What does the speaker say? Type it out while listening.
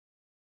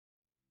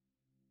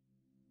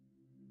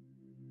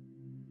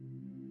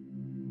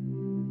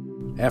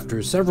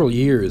After several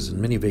years and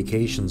many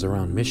vacations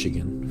around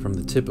Michigan, from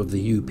the tip of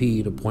the UP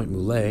to Point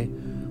Moulet,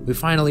 we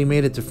finally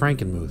made it to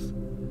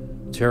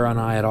Frankenmuth. Tara and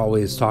I had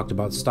always talked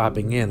about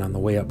stopping in on the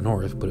way up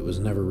north, but it was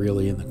never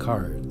really in the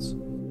cards.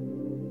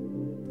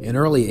 In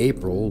early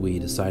April, we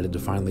decided to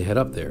finally head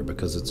up there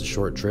because it's a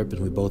short trip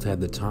and we both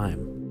had the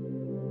time.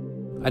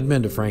 I'd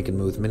been to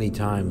Frankenmuth many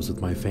times with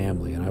my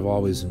family, and I've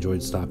always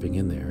enjoyed stopping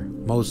in there,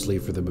 mostly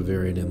for the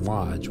Bavarian Inn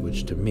Lodge,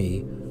 which to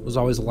me was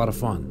always a lot of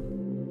fun.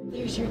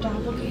 There's your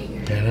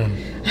doppelganger. Yeah.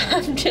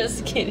 I'm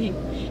just kidding.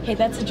 Hey,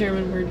 that's a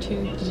German word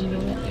too. Did you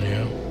know that?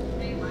 Yeah.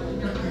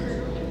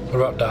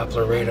 What about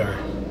Doppler radar?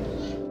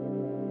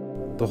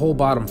 The whole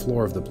bottom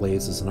floor of the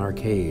place is an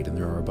arcade, and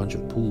there are a bunch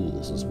of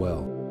pools as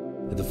well.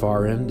 At the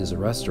far end is a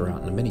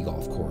restaurant and a mini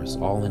golf course,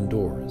 all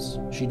indoors.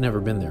 She'd never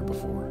been there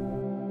before.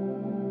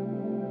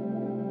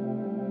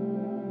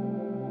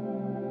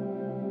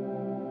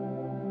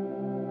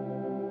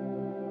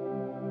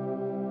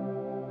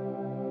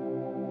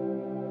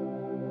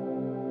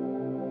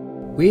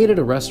 We ate at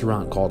a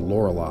restaurant called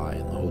Lorelei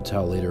in the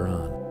hotel later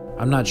on.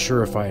 I'm not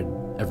sure if I'd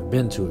ever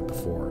been to it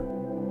before.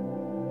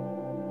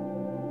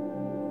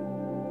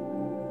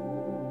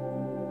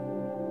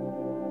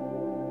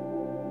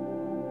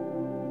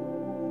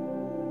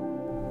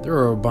 There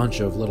are a bunch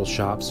of little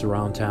shops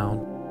around town.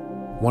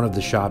 One of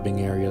the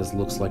shopping areas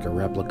looks like a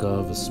replica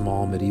of a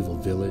small medieval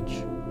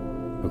village.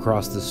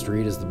 Across the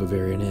street is the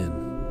Bavarian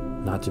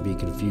Inn, not to be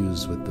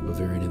confused with the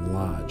Bavarian Inn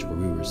Lodge where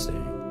we were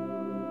staying.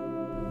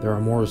 There are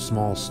more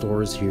small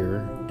stores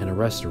here and a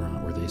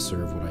restaurant where they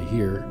serve what I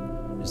hear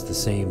is the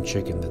same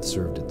chicken that's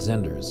served at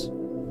Zehnders,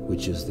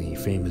 which is the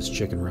famous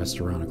chicken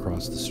restaurant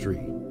across the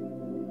street.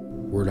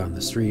 Word on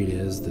the street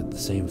is that the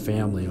same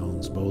family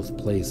owns both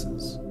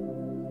places.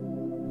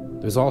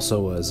 There's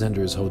also a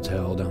Zehnders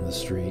hotel down the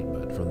street,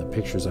 but from the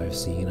pictures I've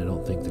seen, I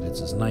don't think that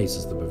it's as nice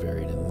as the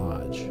Bavarian Inn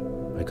Lodge.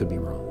 I could be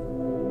wrong.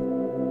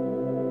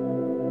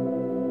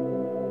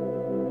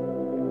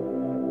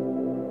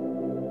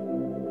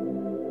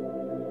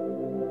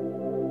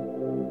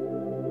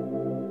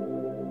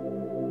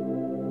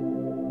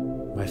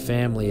 My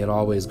family had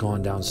always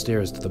gone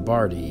downstairs to the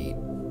bar to eat.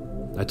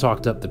 I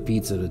talked up the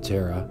pizza to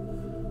Tara,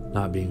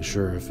 not being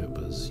sure if it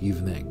was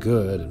even that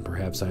good, and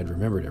perhaps I'd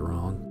remembered it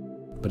wrong.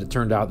 But it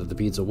turned out that the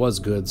pizza was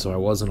good, so I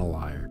wasn't a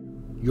liar.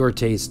 Your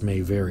taste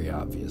may vary,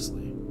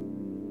 obviously.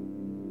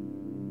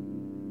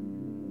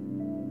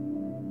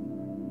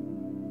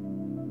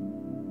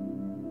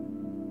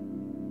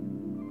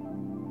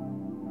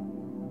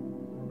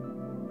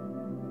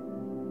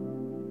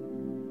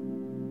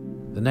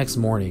 The next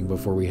morning,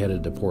 before we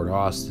headed to Port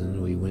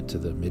Austin, we went to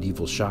the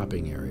medieval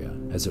shopping area,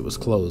 as it was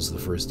closed the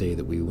first day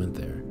that we went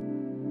there.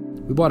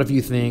 We bought a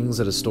few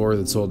things at a store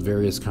that sold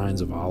various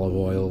kinds of olive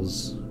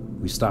oils.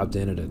 We stopped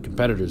in at a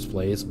competitor's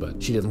place,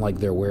 but she didn't like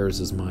their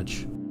wares as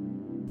much.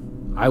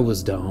 I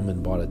was dumb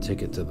and bought a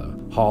ticket to the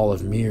Hall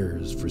of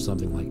Mirrors for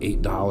something like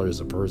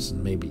 $8 a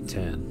person, maybe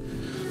 10.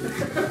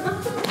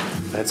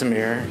 That's a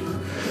mirror.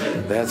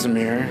 That's a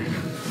mirror.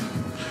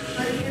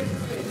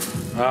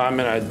 Oh, I'm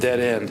in a dead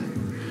end.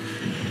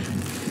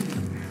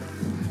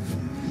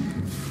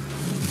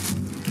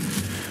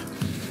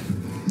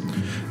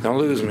 Don't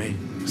lose me,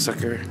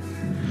 sucker.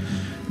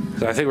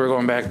 So I think we're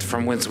going back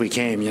from whence we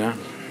came, you know?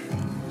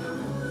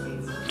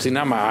 See,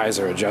 now my eyes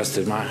are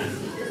adjusted. Is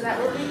that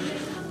what we did?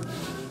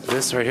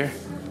 This right here?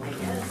 I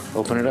guess.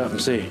 Open it up and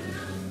see.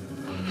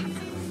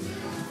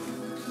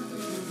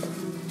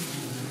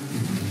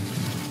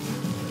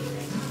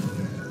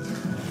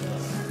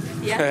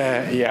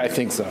 Yeah. Yeah, I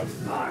think so.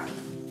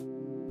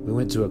 We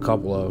went to a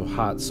couple of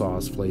hot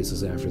sauce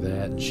places after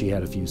that, and she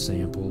had a few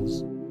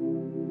samples.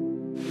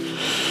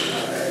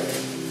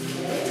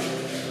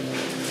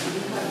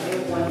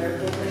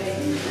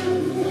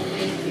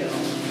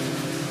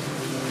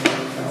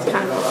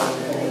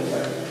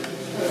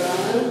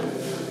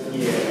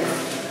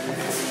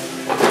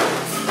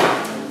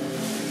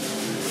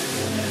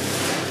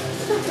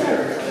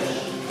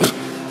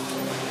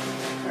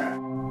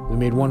 We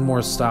made one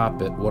more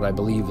stop at what I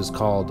believe is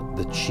called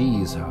the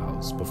Cheese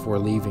House before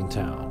leaving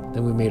town.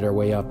 Then we made our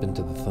way up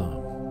into the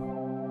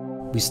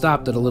Thumb. We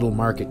stopped at a little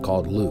market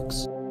called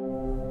Luke's.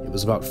 It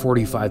was about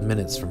 45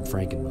 minutes from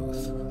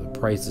Frankenmuth. The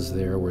prices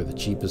there were the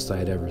cheapest I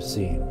had ever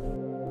seen.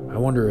 I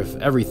wonder if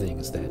everything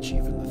is that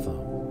cheap in the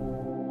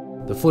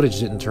Thumb. The footage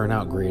didn't turn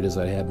out great as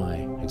I had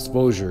my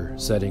exposure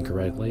set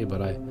incorrectly,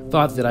 but I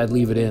thought that I'd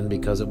leave it in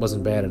because it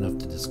wasn't bad enough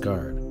to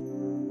discard.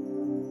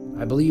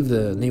 I believe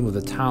the name of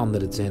the town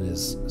that it's in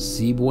is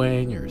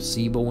Seebwang or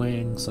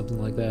Seebawang,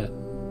 something like that.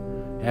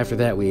 After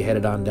that, we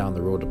headed on down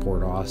the road to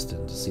Port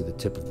Austin to see the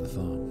tip of the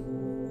Thumb.